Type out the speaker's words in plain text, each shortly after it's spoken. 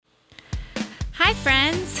Hi,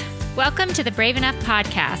 friends. Welcome to the Brave Enough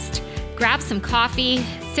podcast. Grab some coffee,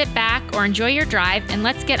 sit back, or enjoy your drive, and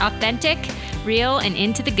let's get authentic, real, and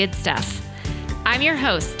into the good stuff. I'm your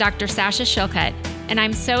host, Dr. Sasha Shillcutt, and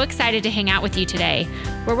I'm so excited to hang out with you today,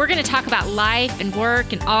 where we're going to talk about life and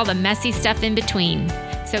work and all the messy stuff in between.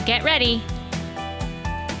 So get ready.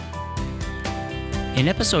 In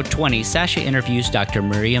episode 20, Sasha interviews Dr.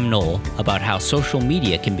 Miriam Knoll about how social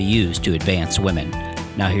media can be used to advance women.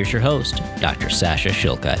 Now here's your host, Dr. Sasha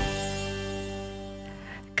Shillcutt.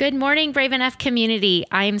 Good morning, Brave Enough community.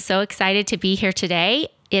 I am so excited to be here today.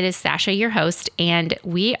 It is Sasha, your host, and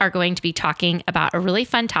we are going to be talking about a really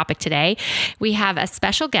fun topic today. We have a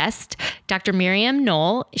special guest, Dr. Miriam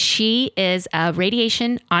Knoll. She is a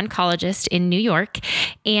radiation oncologist in New York,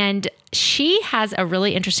 and she has a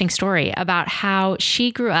really interesting story about how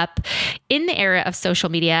she grew up in the era of social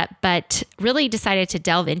media, but really decided to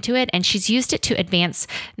delve into it, and she's used it to advance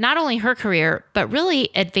not only her career, but really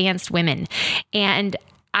advanced women. And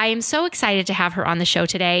I am so excited to have her on the show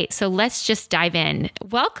today. So let's just dive in.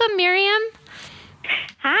 Welcome, Miriam.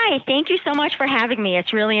 Hi, thank you so much for having me.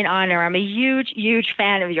 It's really an honor. I'm a huge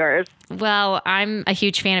fan of yours. Well, I'm a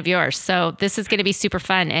huge fan of yours. So this is going to be super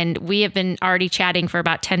fun. And we have been already chatting for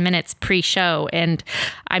about 10 minutes pre-show. And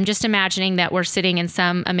I'm just imagining that we're sitting in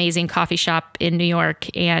some amazing coffee shop in New York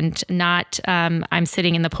and not, I'm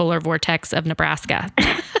sitting in the polar vortex of Nebraska.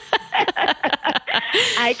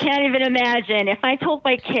 I can't even imagine. If I told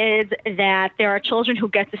my kids that there are children who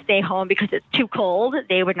get to stay home because it's too cold,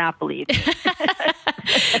 they would not believe me.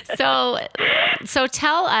 So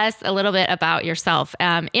tell us a little bit about yourself.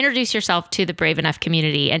 Introduce yourself to the Brave Enough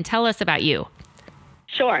community and tell us about you.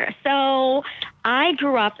 Sure. So I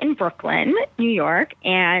grew up in Brooklyn, New York,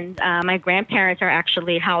 and my grandparents are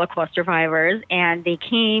actually Holocaust survivors, and they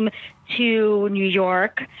came to New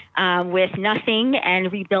York with nothing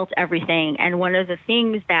and rebuilt everything. And one of the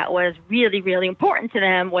things that was really important to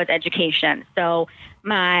them was education. So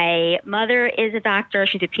my mother is a doctor.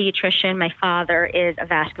 She's a pediatrician. My father is a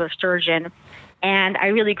vascular surgeon. And I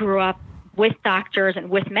really grew up with doctors and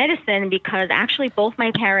with medicine because actually both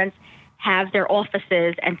my parents have their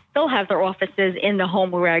offices and still have their offices in the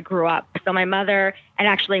home where I grew up. So my mother and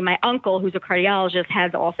actually my uncle, who's a cardiologist,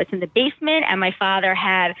 had the office in the basement, and my father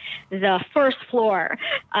had the first floor.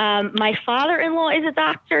 My father-in-law is a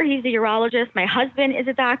doctor. He's a urologist. My husband is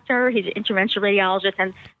a doctor. He's an interventional radiologist,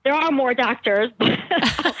 and there are more doctors.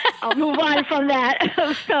 I'll move on from that.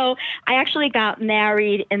 So I actually got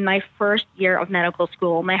married in my first year of medical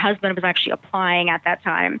school. My husband was actually applying at that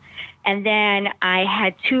time. And then I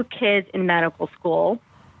had 2 kids in medical school,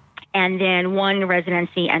 and then 1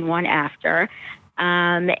 residency and 1 after.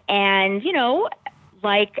 And, you know,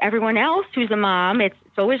 like everyone else who's a mom, it's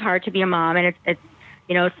always hard to be a mom. And it's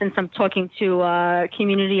you know, since I'm talking to a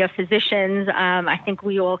community of physicians, I think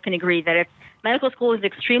we all can agree that medical school is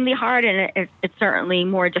extremely hard, and it's certainly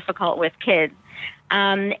more difficult with kids.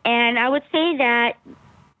 And I would say that,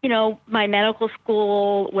 you know, my medical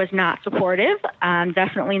school was not supportive.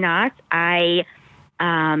 Definitely not.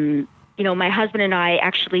 You know, my husband and I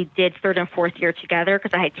actually did 3rd and 4th year together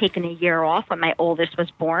because I had taken a year off when my oldest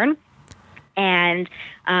was born. And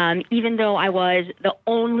even though I was the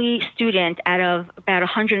only student out of about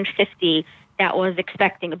 150 that was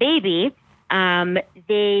expecting a baby,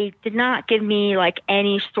 they did not give me like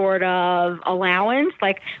any sort of allowance.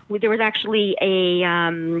 Like there was actually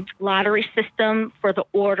a lottery system for the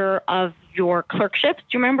order of your clerkships.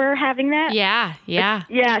 Do you remember having that? Yeah.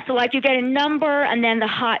 Yeah. So like you get a number, and then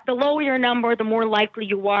the lower your number, the more likely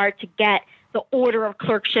you are to get the order of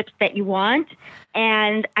clerkships that you want.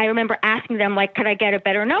 And I remember asking them, like, could I get a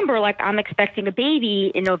better number? Like, I'm expecting a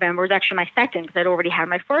baby in November. It was actually my second because I'd already had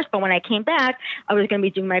my first. But when I came back, I was going to be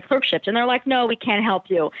doing my clerkships. And they're like, no, we can't help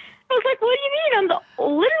you. I was like, what do you mean? I'm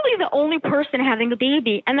literally the only person having a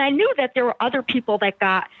baby. And I knew that there were other people that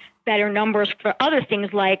got better numbers for other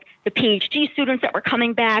things like the PhD students that were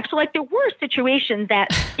coming back. So like there were situations that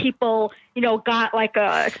people, you know, got like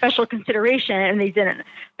a special consideration and they didn't.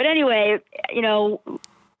 But anyway, you know,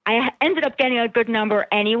 I ended up getting a good number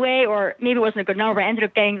anyway, or maybe it wasn't a good number. I ended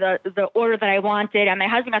up getting the order that I wanted, and my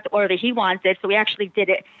husband got the order that he wanted. So we actually did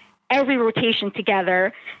it every rotation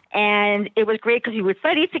together, and it was great because we would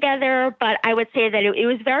study together. But I would say that it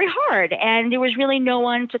was very hard, and there was really no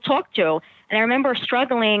one to talk to. And I remember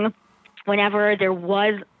struggling whenever there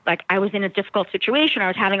was, like, I was in a difficult situation, I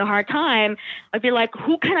was having a hard time, I'd be like,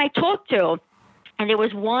 who can I talk to? And there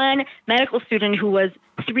was one medical student who was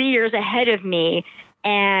 3 years ahead of me.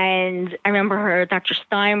 And I remember her, Dr.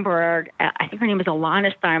 Steinberg, I think her name was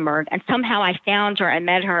Alana Steinberg. And somehow I found her and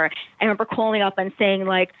met her. I remember calling up and saying,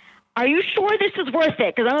 like, are you sure this is worth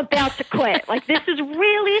it? Because I'm about to quit. Like, this is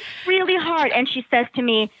really, really hard. And she says to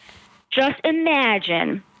me, just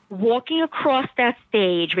imagine walking across that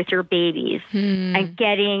stage with your babies and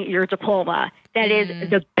getting your diploma. That is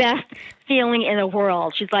the best feeling in the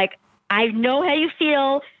world. She's like, I know how you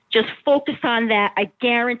feel. Just focus on that. I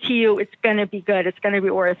guarantee you it's going to be good. It's going to be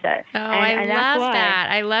worth it. Oh, I love that.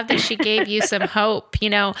 I love that she gave you some hope. You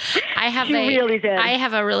know, really did. I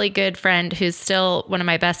have a really good friend who's still one of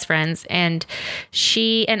my best friends, and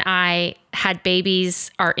she and I had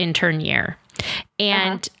babies our intern year.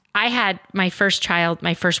 And I had my first child,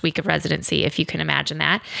 my first week of residency, if you can imagine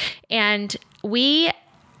that. And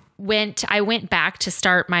I went back to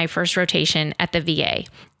start my first rotation at the VA.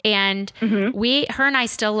 And her and I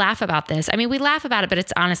still laugh about this. I mean, we laugh about it, but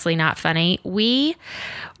it's honestly not funny. We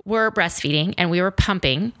were breastfeeding and we were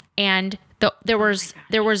pumping, and there was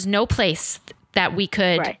no place that we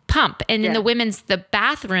could pump. And in the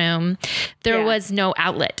bathroom, there was no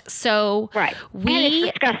outlet. So and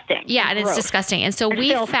it's disgusting. Yeah, and it's disgusting. And so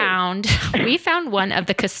we found one of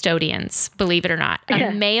the custodians, believe it or not, a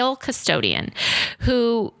male custodian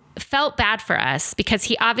who felt bad for us because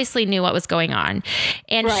he obviously knew what was going on.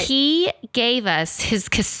 And he gave us his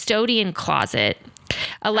custodian closet,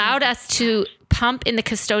 allowed us to pump in the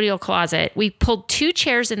custodial closet. We pulled 2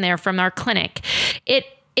 chairs in there from our clinic. It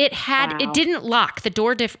didn't lock. The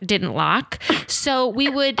door didn't lock. So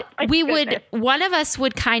one of us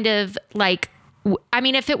would kind of like, I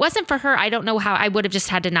mean, if it wasn't for her, I don't know how I would have just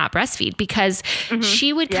had to not breastfeed, because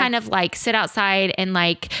she would kind of like sit outside and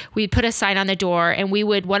like we'd put a sign on the door, and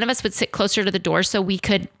one of us would sit closer to the door so we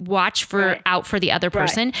could watch out for the other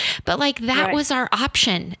person. But like that was our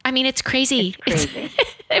option. I mean, it's crazy.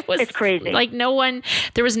 It's crazy. Like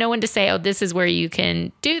there was no one to say, oh, this is where you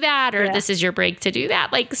can do that, or this is your break to do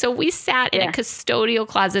that. Like, so we sat in a custodial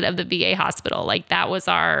closet of the VA hospital. Like that was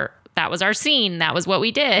our scene. That was what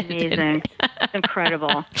we did. Amazing. It's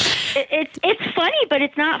incredible. It's funny, but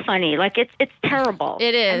it's not funny. Like it's terrible.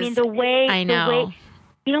 It is. I mean, the way,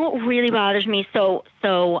 you know what really bothers me? So,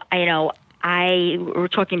 we were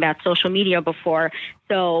talking about social media before.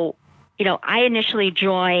 So, I initially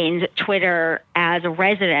joined Twitter as a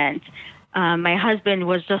resident. My husband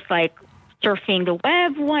was just like surfing the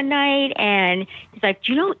web one night, and he's like,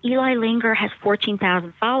 do you know Eli Linger has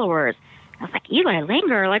 14,000 followers? I was like, Eli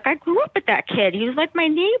Linger? Like, I grew up with that kid. He was like my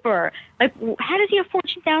neighbor. Like, how does he have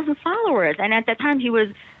 14,000 followers? And at that time, he was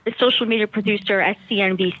the social media producer at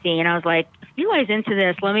CNBC. And I was like, Eli's into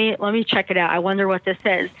this. Let me check it out. I wonder what this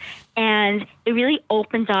is. And it really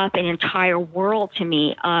opens up an entire world to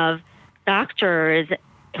me of doctors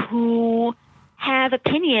who have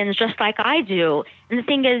opinions just like I do. And the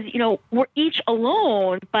thing is, we're each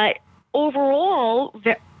alone, but overall,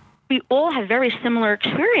 we all have very similar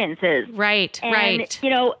experiences. Right.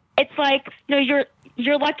 It's like,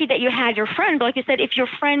 you're lucky that you had your friend. But like you said, if your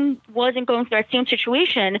friend wasn't going through that same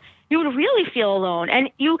situation, you would really feel alone. And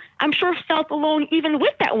I'm sure, felt alone even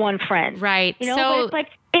with that one friend. Right. So but it's like,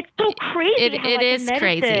 it's so crazy. It is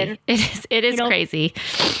crazy. It is crazy.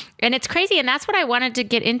 And it's crazy. And that's what I wanted to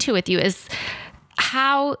get into with you is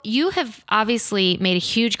how you have obviously made a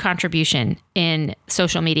huge contribution in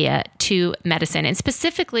social media to medicine, and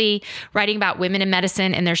specifically writing about women in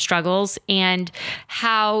medicine and their struggles, and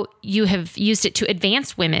how you have used it to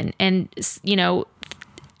advance women. And,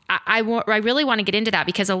 I really want to get into that,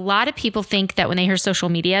 because a lot of people think that when they hear social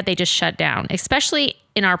media, they just shut down, especially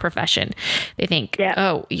in our profession. They think,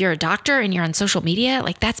 oh, you're a doctor and you're on social media?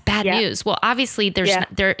 Like, that's bad news. Well, obviously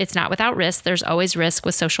it's not without risk. There's always risk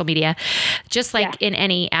with social media, just like in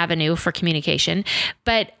any avenue for communication.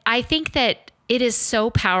 But I think that it is so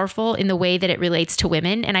powerful in the way that it relates to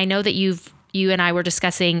women. And I know that you and I were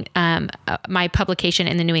discussing my publication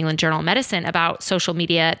in the New England Journal of Medicine about social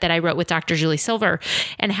media that I wrote with Dr. Julie Silver,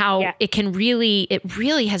 and how it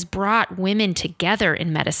really has brought women together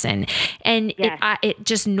in medicine. And it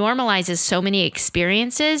just normalizes so many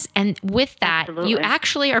experiences. And with that, you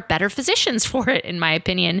actually are better physicians for it, in my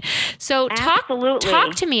opinion. So talk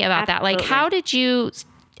to me about that. Like, how did you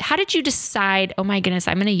decide, oh my goodness,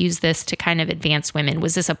 I'm going to use this to kind of advance women?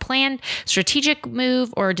 Was this a planned strategic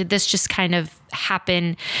move, or did this just kind of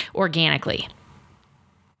happen organically?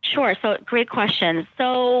 Sure. So great question.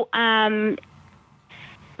 So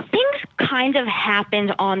things kind of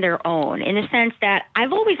happened on their own, in the sense that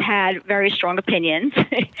I've always had very strong opinions.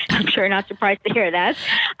 I'm sure you're not surprised to hear that.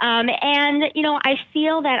 And, I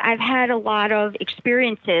feel that I've had a lot of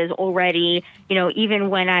experiences already, even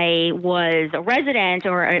when I was a resident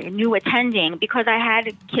or a new attending, because I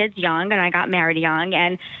had kids young and I got married young,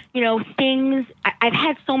 and, I've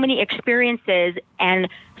had so many experiences and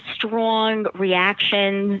strong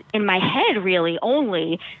reactions in my head, really,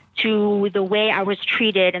 only to the way I was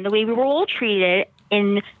treated and the way we were all treated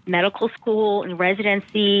in medical school, in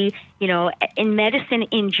residency, in medicine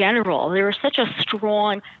in general. There was such a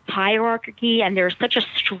strong hierarchy and there's such a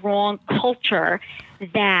strong culture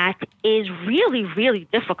that is really, really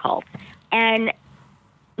difficult. And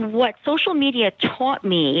what social media taught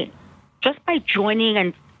me, just by joining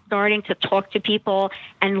and starting to talk to people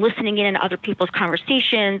and listening in on other people's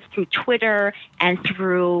conversations through Twitter and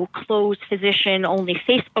through closed physician-only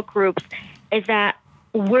Facebook groups, is that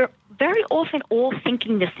we're very often all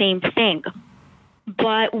thinking the same thing.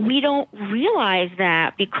 But we don't realize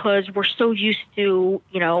that because we're so used to,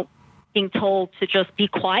 being told to just be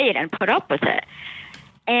quiet and put up with it.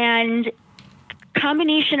 And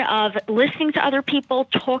combination of listening to other people,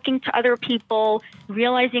 talking to other people,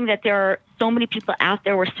 realizing that there are so many people out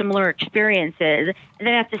there with similar experiences, and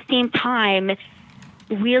then at the same time,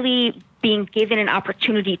 really being given an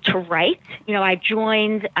opportunity to write. I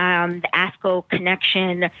joined the ASCO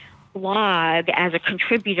Connection blog as a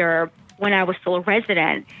contributor when I was still a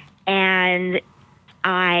resident, and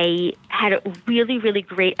I had a really, really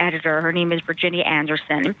great editor. Her name is Virginia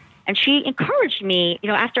Anderson, and she encouraged me,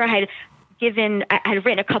 after I had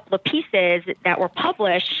written a couple of pieces that were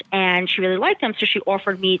published, and she really liked them, so she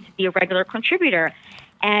offered me to be a regular contributor.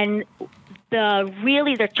 And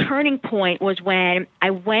the turning point was when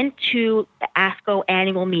I went to the ASCO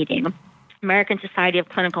annual meeting, American Society of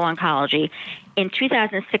Clinical Oncology, in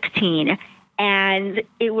 2016, and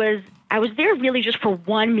I was there really just for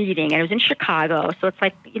one meeting, and it was in Chicago, so it's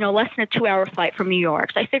like, less than a 2-hour flight from New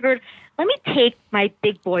York. So I figured, let me take my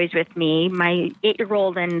big boys with me, my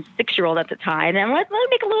 8-year-old and 6-year-old at the time, and let me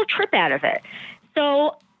make a little trip out of it.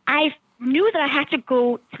 So I knew that I had to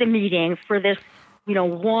go to the meeting for this,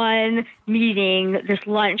 one meeting, this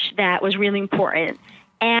lunch that was really important.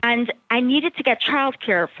 And I needed to get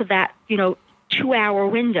childcare for that, 2-hour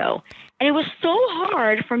window. And it was so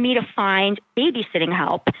hard for me to find babysitting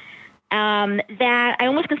help that I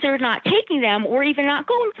almost considered not taking them or even not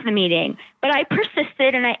going to the meeting. But I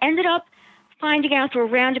persisted, and I ended up finding out through a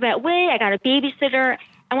roundabout way. I got a babysitter.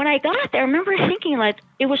 And when I got there, I remember thinking,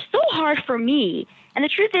 it was so hard for me. And the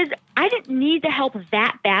truth is, I didn't need the help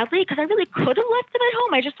that badly because I really could have left them at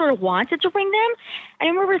home. I just sort of wanted to bring them. And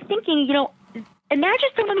I remember thinking, imagine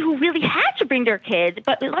someone who really had to bring their kids,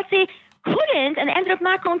 but let's say couldn't and ended up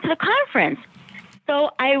not going to the conference.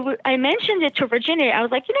 So I mentioned it to Virginia. I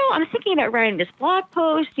was like, I'm thinking about writing this blog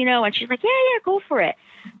post, and she's like, yeah, go for it.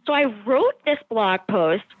 So I wrote this blog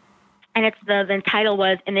post, and the title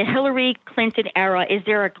was, "In the Hillary Clinton Era, Is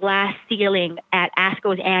There a Glass Ceiling at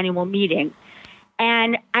ASCO's Annual Meeting?"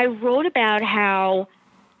 And I wrote about how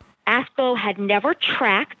ASCO had never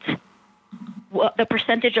tracked the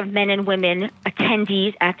percentage of men and women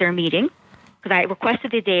attendees at their meeting, because I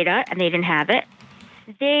requested the data and they didn't have it.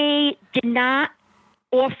 They did not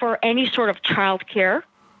offer any sort of child care.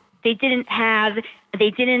 They didn't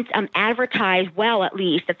advertise well, at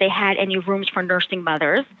least, that they had any rooms for nursing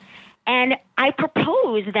mothers. And I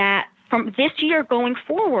proposed that from this year going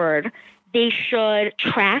forward, they should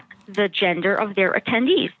track the gender of their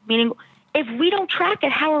attendees. Meaning, if we don't track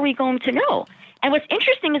it, how are we going to know? And what's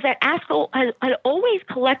interesting is that ASCO had always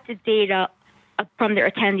collected data from their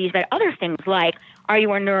attendees about other things like, are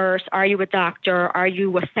you a nurse? Are you a doctor? Are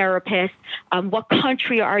you a therapist? What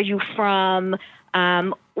country are you from?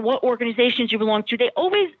 What organizations you belong to? They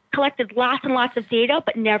always collected lots and lots of data,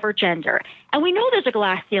 but never gender. And we know there's a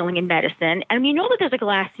glass ceiling in medicine, and we know that there's a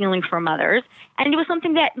glass ceiling for mothers, and it was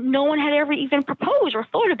something that no one had ever even proposed or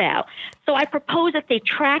thought about. So I proposed that they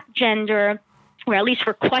track gender, or at least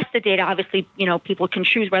request the data. Obviously, people can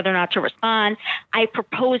choose whether or not to respond. I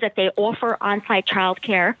proposed that they offer on-site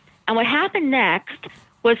childcare. And what happened next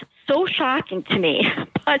was so shocking to me.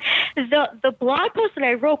 But the blog post that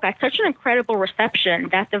I wrote got such an incredible reception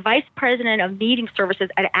that the vice president of meeting services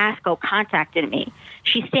at ASCO contacted me.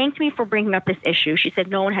 She thanked me for bringing up this issue. She said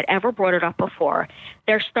no one had ever brought it up before.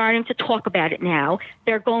 They're starting to talk about it now.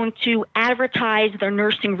 They're going to advertise their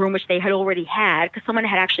nursing room, which they had already had, because someone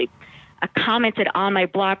had actually commented on my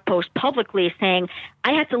blog post publicly saying,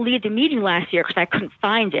 I had to leave the meeting last year because I couldn't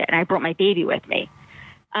find it, and I brought my baby with me.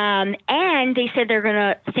 And they said they're going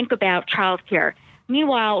to think about childcare.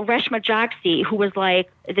 Meanwhile, Reshma Jagsi, who was like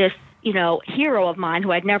this, hero of mine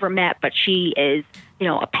who I'd never met, but she is,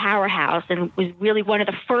 a powerhouse and was really one of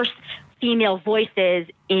the first female voices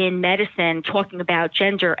in medicine talking about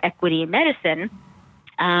gender equity in medicine.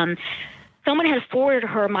 Someone had forwarded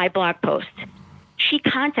her my blog post. She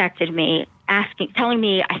contacted me telling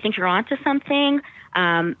me, I think you're onto something.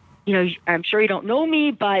 I'm sure you don't know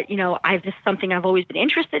me, but, this is something I've always been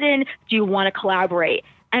interested in. Do you want to collaborate?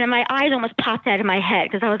 And my eyes almost popped out of my head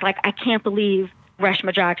because I was like, I can't believe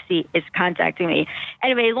Reshma Jaxi is contacting me.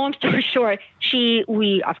 Anyway, long story short, I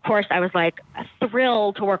was like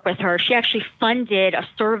thrilled to work with her. She actually funded a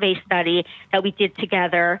survey study that we did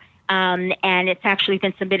together. And it's actually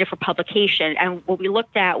been submitted for publication. And what we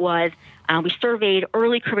looked at was we surveyed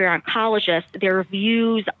early career oncologists, their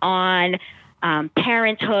views on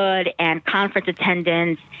parenthood and conference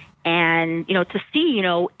attendance, and, to see,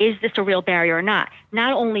 is this a real barrier or not?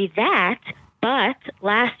 Not only that, but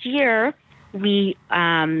last year we,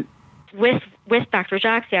 with Dr.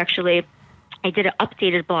 Jaxi, actually, I did an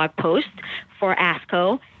updated blog post for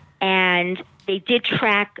ASCO, and they did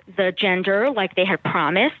track the gender like they had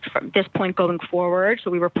promised from this point going forward.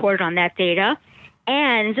 So we reported on that data.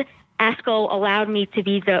 And ASCO allowed me to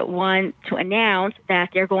be the one to announce that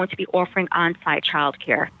they're going to be offering on-site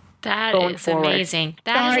childcare. That is amazing.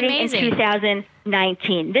 Starting in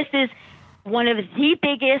 2019. This is one of the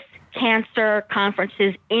biggest cancer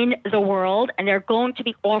conferences in the world, and they're going to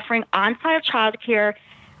be offering on-site childcare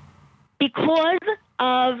because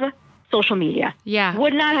of social media. Yeah.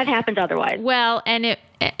 Would not have happened otherwise. Well, and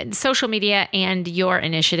social media and your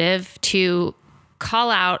initiative to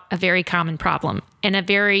call out a very common problem and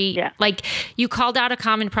you called out a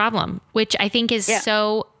common problem, which I think is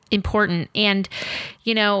so important. And,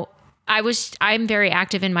 I'm very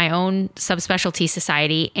active in my own subspecialty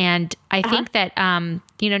society. And I think that,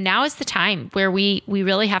 now is the time where we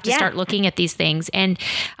really have to start looking at these things. And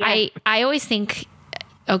I always think,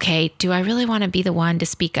 okay, do I really want to be the one to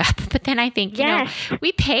speak up? But then I think,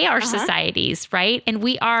 we pay our societies, right? And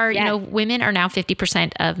we are, women are now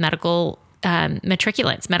 50% of medical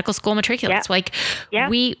medical school matriculants.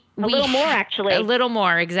 A little more, actually. A little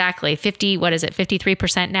more, exactly.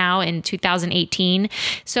 53% now in 2018.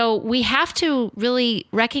 So we have to really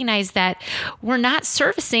recognize that we're not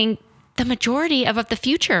servicing the majority of the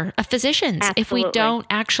future of physicians. Absolutely. If we don't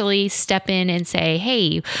actually step in and say,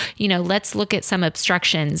 hey, let's look at some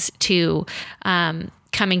obstructions to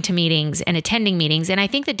coming to meetings and attending meetings. And I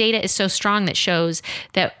think the data is so strong that shows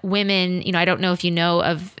that women, I don't know if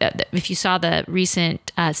if you saw the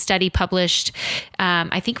recent study published,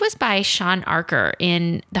 I think it was by Sean Archer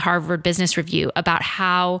in the Harvard Business Review about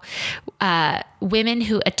how women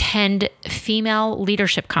who attend female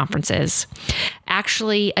leadership conferences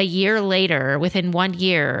actually a year later, within 1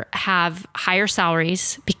 year, have higher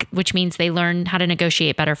salaries, which means they learn how to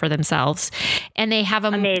negotiate better for themselves. And they have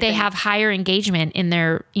higher engagement in their,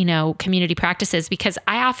 community practices, because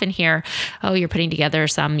I often hear, oh, you're putting together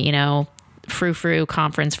some, frou-frou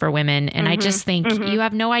conference for women. And I just think you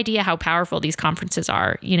have no idea how powerful these conferences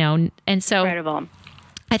are, and so incredible.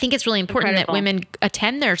 I think it's really important that women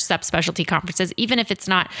attend their subspecialty conferences, even if it's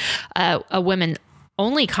not a women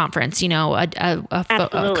only conference, a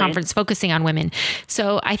conference focusing on women.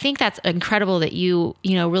 So I think that's incredible that you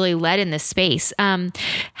really led in this space. How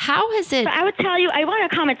has it? I would tell you, I want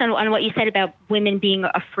to comment on what you said about women being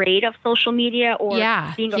afraid of social media or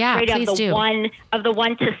being afraid of the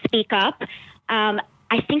one to speak up.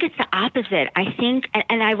 I think it's the opposite. I think,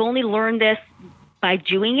 and I've only learned this by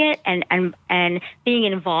doing it and being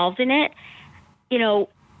involved in it.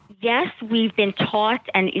 Yes, we've been taught,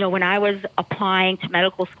 and, when I was applying to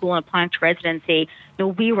medical school and applying to residency,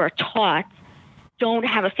 we were taught, don't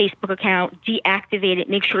have a Facebook account, deactivate it,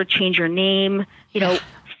 make sure to change your name,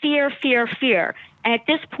 fear. And at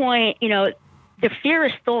this point, the fear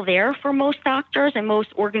is still there for most doctors and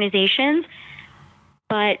most organizations,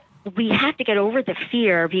 but we have to get over the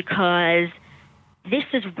fear because this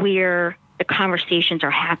is where the conversations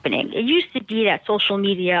are happening. It used to be that social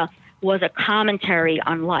media was a commentary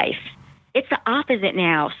on life. It's the opposite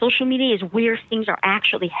now. Social media is where things are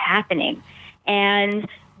actually happening. And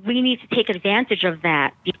we need to take advantage of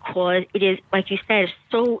that because it is, like you said,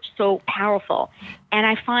 so powerful. And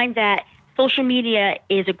I find that social media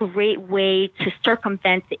is a great way to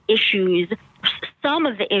circumvent the issues, some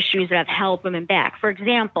of the issues that have held women back. For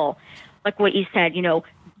example, like what you said,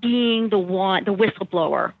 being the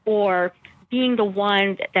whistleblower, or being the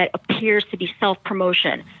one that appears to be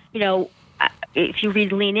self-promotion. If you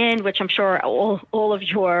read Lean In, which I'm sure all of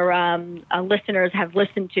your listeners have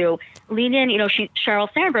listened to, Lean In,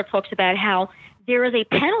 Sheryl Sandberg talks about how there is a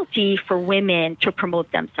penalty for women to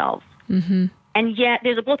promote themselves. Mm-hmm. And yet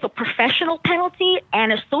there's both a professional penalty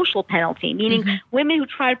and a social penalty, meaning women who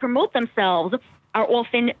try to promote themselves are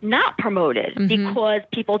often not promoted because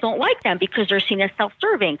people don't like them because they're seen as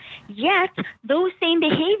self-serving. Yet those same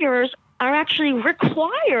behaviors are actually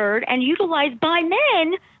required and utilized by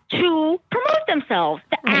men to promote themselves,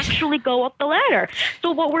 to actually go up the ladder.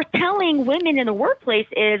 So what we're telling women in the workplace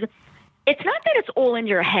is, it's not that it's all in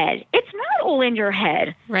your head. It's not all in your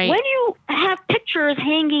head. Right. When you have pictures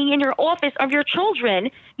hanging in your office of your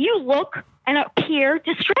children, you look and appear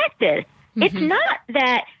distracted. Mm-hmm. It's not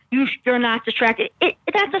that you're not distracted.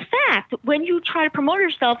 That's a fact. When you try to promote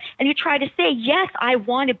yourself and you try to say, yes, I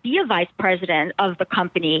want to be a vice president of the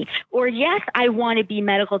company, or yes, I want to be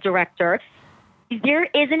medical director, there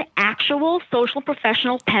is an actual social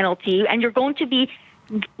professional penalty, and you're going to be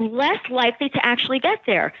less likely to actually get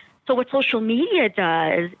there. So what social media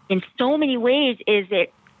does in so many ways is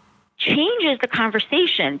it changes the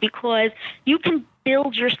conversation, because you can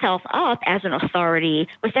build yourself up as an authority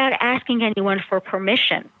without asking anyone for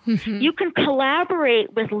permission. Mm-hmm. You can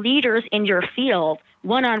collaborate with leaders in your field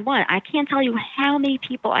one-on-one. I can't tell you how many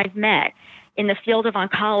people I've met in the field of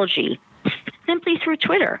oncology simply through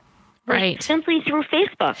Twitter. Right. Simply through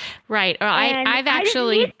Facebook. Right. I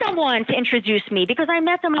didn't need someone to introduce me because I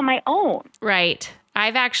met them on my own. Right.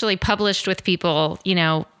 I've actually published with people,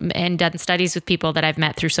 and done studies with people that I've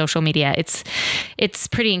met through social media. It's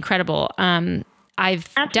pretty incredible.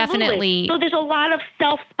 I've definitely. So there's a lot of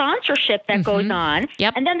self-sponsorship that goes on.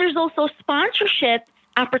 Yep. And then there's also sponsorship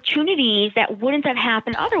opportunities that wouldn't have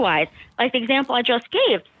happened otherwise. Like the example I just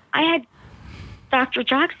gave, I had Dr.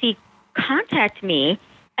 Joxie contact me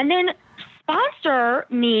and then sponsor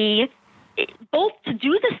me both to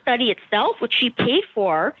do the study itself, which she paid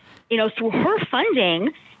for, through her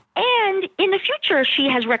funding, and in the future, she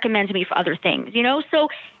has recommended me for other things, So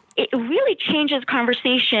it really changes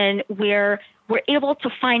conversation where we're able to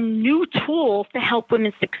find new tools to help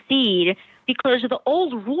women succeed, because the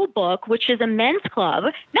old rule book, which is a men's club,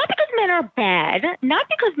 not because men are bad, not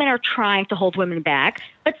because men are trying to hold women back,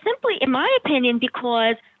 but simply, in my opinion,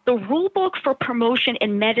 because the rule book for promotion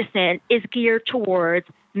in medicine is geared towards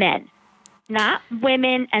men, not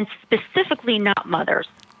women, and specifically not mothers.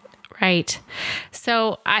 Right.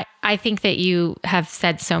 So I think that you have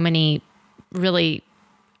said so many really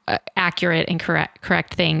accurate and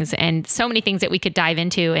correct things, and so many things that we could dive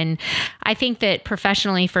into. And I think that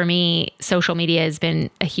professionally for me, social media has been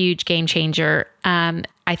a huge game changer.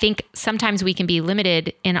 I think sometimes we can be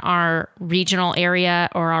limited in our regional area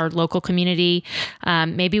or our local community.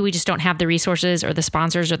 Maybe we just don't have the resources or the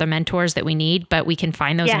sponsors or the mentors that we need, but we can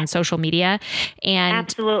find those on social media. And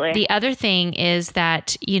absolutely. The other thing is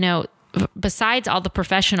that, besides all the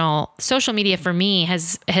professional, social media for me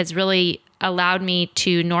has really allowed me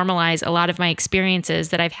to normalize a lot of my experiences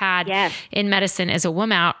that I've had in medicine as a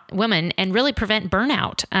woman and really prevent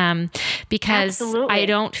burnout. Because I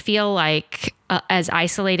don't feel like as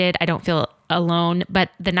isolated, I don't feel alone. But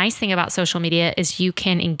the nice thing about social media is you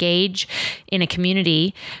can engage in a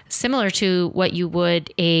community similar to what you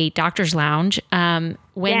would a doctor's lounge,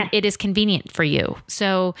 when it is convenient for you.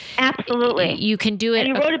 So absolutely, you can do it.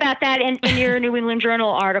 And you wrote about that in your New England Journal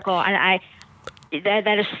article, and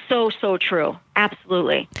that is so true.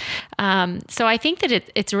 Absolutely. So I think that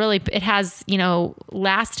it has,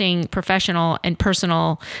 lasting professional and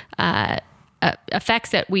personal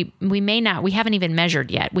effects that we haven't even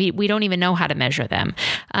measured yet. We don't even know how to measure them.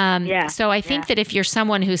 So I think that if you're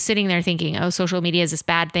someone who's sitting there thinking, oh, social media is this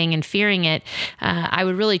bad thing and fearing it, I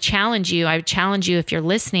would really challenge you. I would challenge you, if you're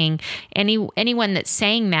listening, anyone that's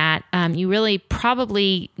saying that, you really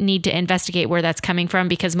probably need to investigate where that's coming from,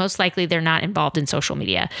 because most likely they're not involved in social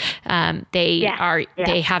media.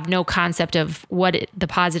 They have no concept of what the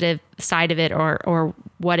positive side of it or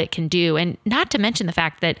what it can do. And not to mention the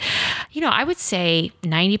fact that, I would say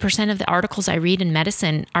 90% of the articles I read in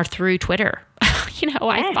medicine are through Twitter.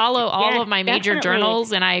 I follow all of my major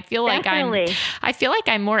journals, and I feel like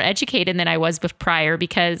I'm more educated than I was prior,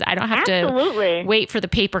 because I don't have to wait for the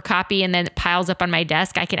paper copy and then it piles up on my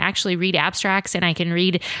desk. I can actually read abstracts and I can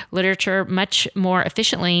read literature much more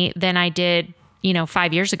efficiently than I did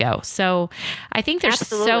 5 years ago. So I think there's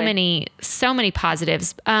so many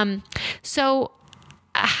positives. So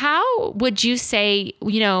how would you say,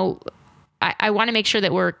 I want to make sure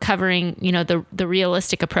that we're covering, the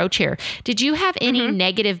realistic approach here. Did you have any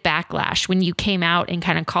negative backlash when you came out and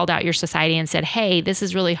kind of called out your society and said, hey, this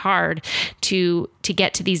is really hard to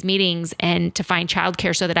get to these meetings and to find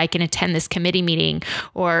childcare so that I can attend this committee meeting?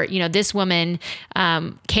 Or, this woman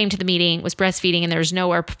came to the meeting, was breastfeeding, and there was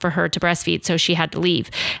nowhere for her to breastfeed, so she had to leave.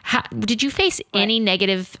 Did you face any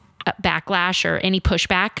negative backlash or any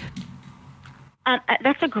pushback?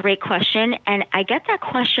 That's a great question. And I get that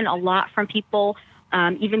question a lot from people,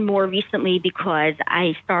 even more recently, because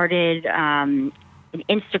I started an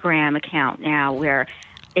Instagram account now where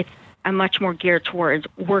I'm much more geared towards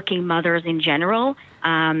working mothers in general,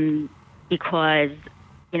 because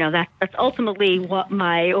that's ultimately what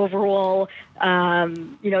my overall,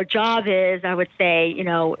 job is. I would say,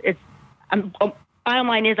 bottom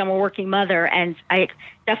line is I'm a working mother, and I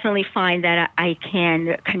definitely find that I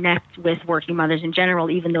can connect with working mothers in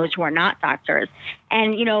general, even those who are not doctors.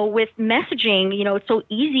 And, with messaging, it's so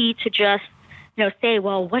easy to just, say,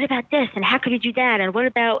 well, what about this? And how could you do that? And what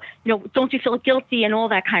about, don't you feel guilty and all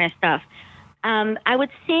that kind of stuff? I would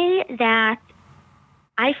say that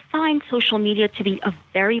I find social media to be a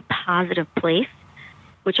very positive place,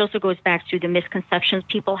 which also goes back to the misconceptions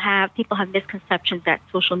people have. People have misconceptions that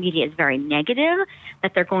social media is very negative,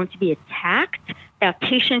 that they're going to be attacked, that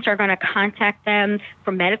patients are going to contact them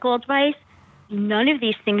for medical advice. None of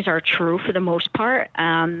these things are true for the most part.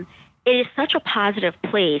 It is such a positive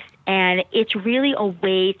place, and it's really a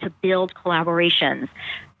way to build collaborations.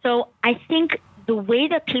 So I think the way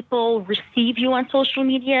that people receive you on social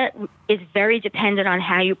media is very dependent on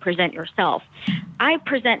how you present yourself. I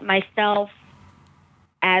present myself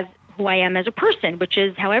as who I am as a person, which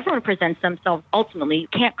is how everyone presents themselves ultimately. You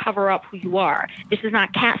can't cover up who you are. This is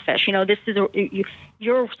not catfish. This is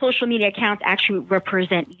your social media accounts actually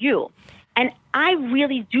represent you. And I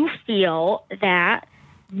really do feel that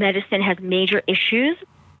medicine has major issues.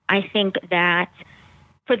 I think that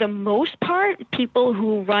for the most part, people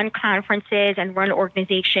who run conferences and run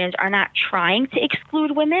organizations are not trying to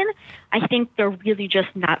exclude women. I think they're really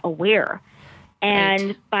just not aware.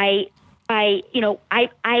 And I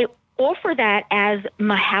offer that as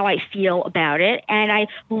how I feel about it, and I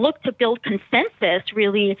look to build consensus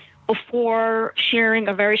really before sharing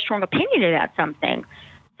a very strong opinion about something.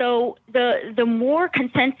 So the more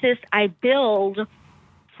consensus I build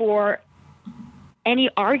for any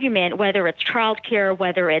argument, whether it's childcare,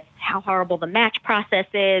 whether it's how horrible the match process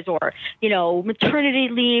is, or, maternity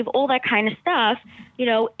leave, all that kind of stuff,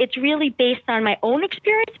 it's really based on my own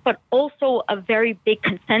experience, but also a very big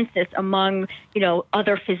consensus among,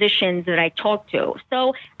 other physicians that I talk to.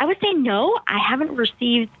 So I would say no, I haven't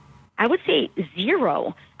received, I would say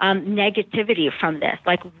zero negativity from this.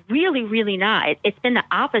 Like really, really not. It's been the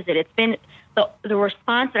opposite. It's been the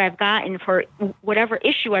response that I've gotten for whatever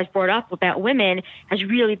issue I've brought up about women has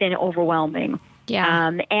really been overwhelming.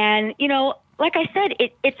 Yeah. And, like I said,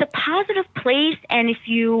 it's a positive place. And if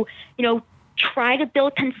you, try to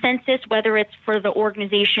build consensus, whether it's for the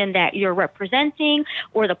organization that you're representing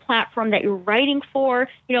or the platform that you're writing for,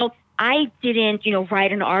 I didn't,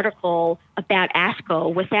 write an article about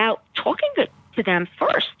ASCO without talking to them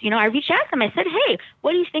first. I reached out to them. I said, hey,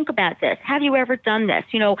 what do you think about this? Have you ever done this?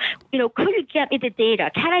 Could you get me the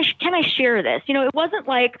data? Can I share this? It wasn't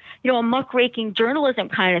like, a muckraking journalism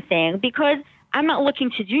kind of thing, because I'm not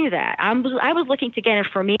looking to do that. I was looking to get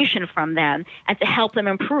information from them and to help them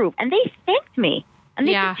improve. And they thanked me. And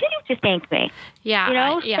they continue to thank me. Yeah.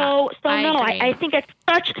 I think it's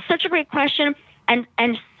such a great question,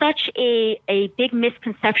 and such a big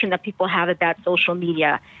misconception that people have about social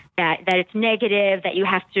media, that it's negative, that you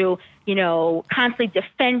have to, constantly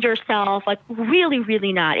defend yourself. Like really,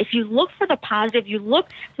 really not. If you look for the positive, you look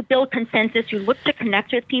to build consensus, you look to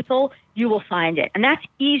connect with people, you will find it. And that's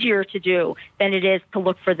easier to do than it is to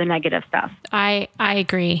look for the negative stuff. I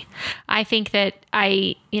agree. I think that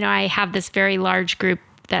I have this very large group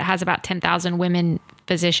that has about 10,000 women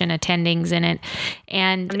physician attendings in it.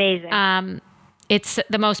 And amazing. It's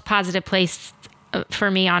the most positive place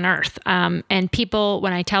for me on earth. And people,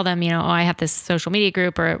 when I tell them, I have this social media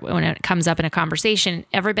group, or when it comes up in a conversation,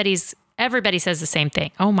 everybody says the same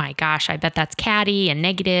thing. Oh my gosh, I bet that's catty and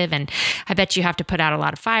negative, and I bet you have to put out a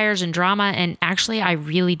lot of fires and drama. And actually, I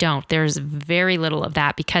really don't. There's very little of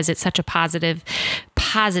that, because it's such a positive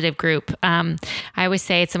group. I always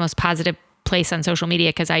say it's the most positive place on social media,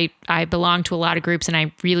 because I belong to a lot of groups, and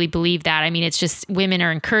I really believe that. I mean, it's just women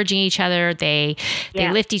are encouraging each other. They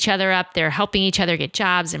lift each other up. They're helping each other get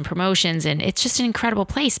jobs and promotions, and it's just an incredible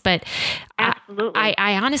place. But absolutely,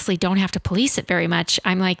 I honestly don't have to police it very much.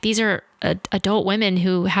 I'm like, these are adult women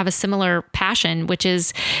who have a similar passion, which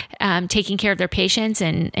is taking care of their patients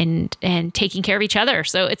and taking care of each other.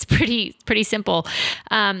 So it's pretty simple.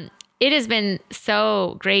 It has been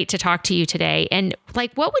so great to talk to you today. And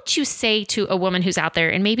what would you say to a woman who's out there,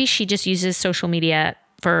 and maybe she just uses social media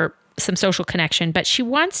for some social connection, but she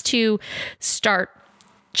wants to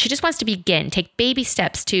begin, take baby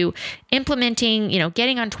steps to implementing,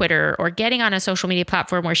 getting on Twitter or getting on a social media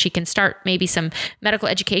platform where she can start maybe some medical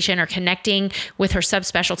education or connecting with her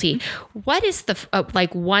subspecialty. What is the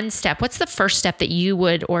one step? What's the first step that you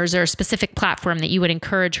would, or is there a specific platform that you would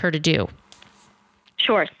encourage her to do?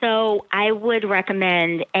 Sure. So I would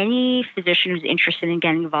recommend any physician who's interested in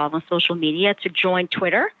getting involved in social media to join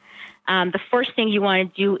Twitter. the first thing you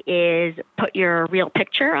want to do is put your real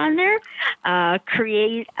picture on there,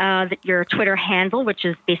 create your Twitter handle, which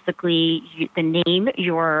is basically the name,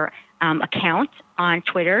 your account on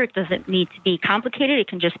Twitter. It doesn't need to be complicated. It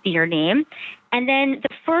can just be your name. And then the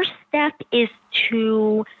first step is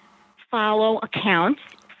to follow accounts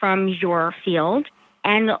from your field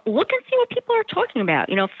and look and see what people are talking about.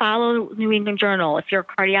 Follow New England Journal. If you're a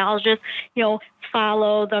cardiologist,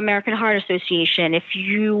 follow the American Heart Association. If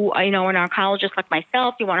you, an oncologist like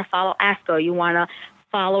myself, you want to follow ASCO. You want to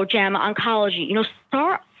follow JAMA Oncology.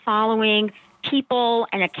 Start following people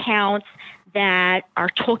and accounts that are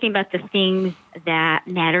talking about the things that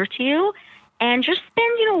matter to you, and just spend,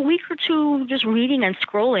 a week or two just reading and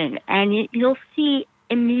scrolling, and you'll see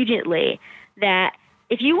immediately that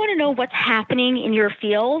if you want to know what's happening in your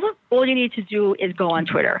field, all you need to do is go on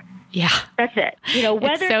Twitter. Yeah. That's it.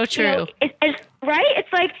 It's so true. Right?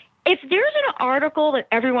 It's like, if there's an article that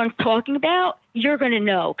everyone's talking about, you're going to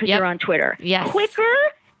know because you're on Twitter. Yes.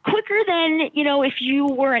 Quicker than, if you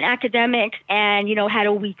were an academic and, had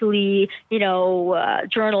a weekly,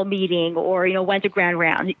 journal meeting or, went to grand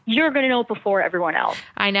round. You're going to know before everyone else.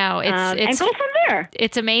 I know. It's and go from there.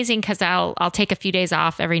 It's amazing because I'll take a few days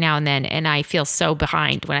off every now and then, and I feel so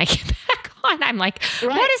behind when I get back on. I'm like,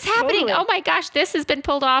 what is happening? Totally. Oh my gosh, this has been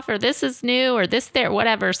pulled off, or this is new, or this there,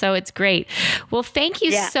 whatever. So it's great. Well, thank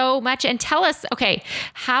you so much. And tell us, okay,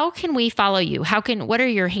 how can we follow you? What are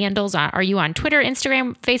your handles on? Are you on Twitter,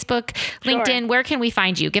 Instagram, Facebook, LinkedIn? Where can we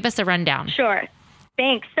find you? Give us a rundown. Sure.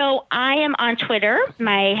 Thanks. So I am on Twitter.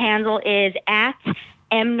 My handle is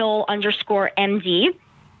 @mknoll_MD.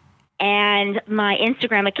 And my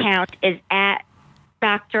Instagram account is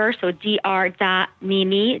 @Dr. So dr.mimi.k.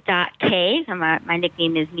 My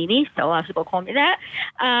nickname is Mimi, so a lot of people call me that.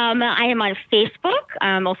 I am on Facebook.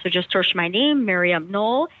 Also just search my name, Miriam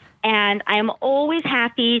Knoll. And I am always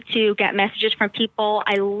happy to get messages from people.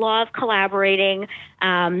 I love collaborating.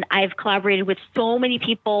 I've collaborated with so many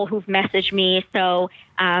people who've messaged me. So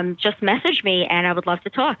just message me, and I would love to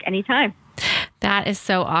talk anytime. That is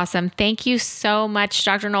so awesome. Thank you so much,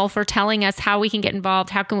 Dr. Knoll, for telling us how we can get involved,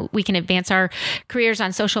 how we can advance our careers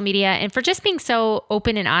on social media, and for just being so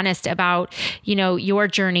open and honest about, your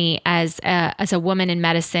journey as a woman in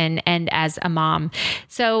medicine and as a mom.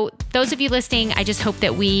 So those of you listening, I just hope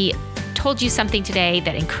that we told you something today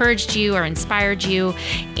that encouraged you or inspired you.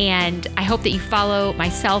 And I hope that you follow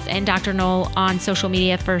myself and Dr. Knoll on social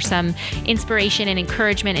media for some inspiration and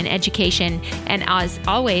encouragement and education. And as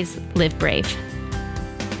always, live brave.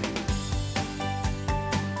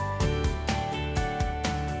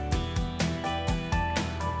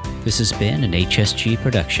 This has been an HSG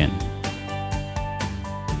production.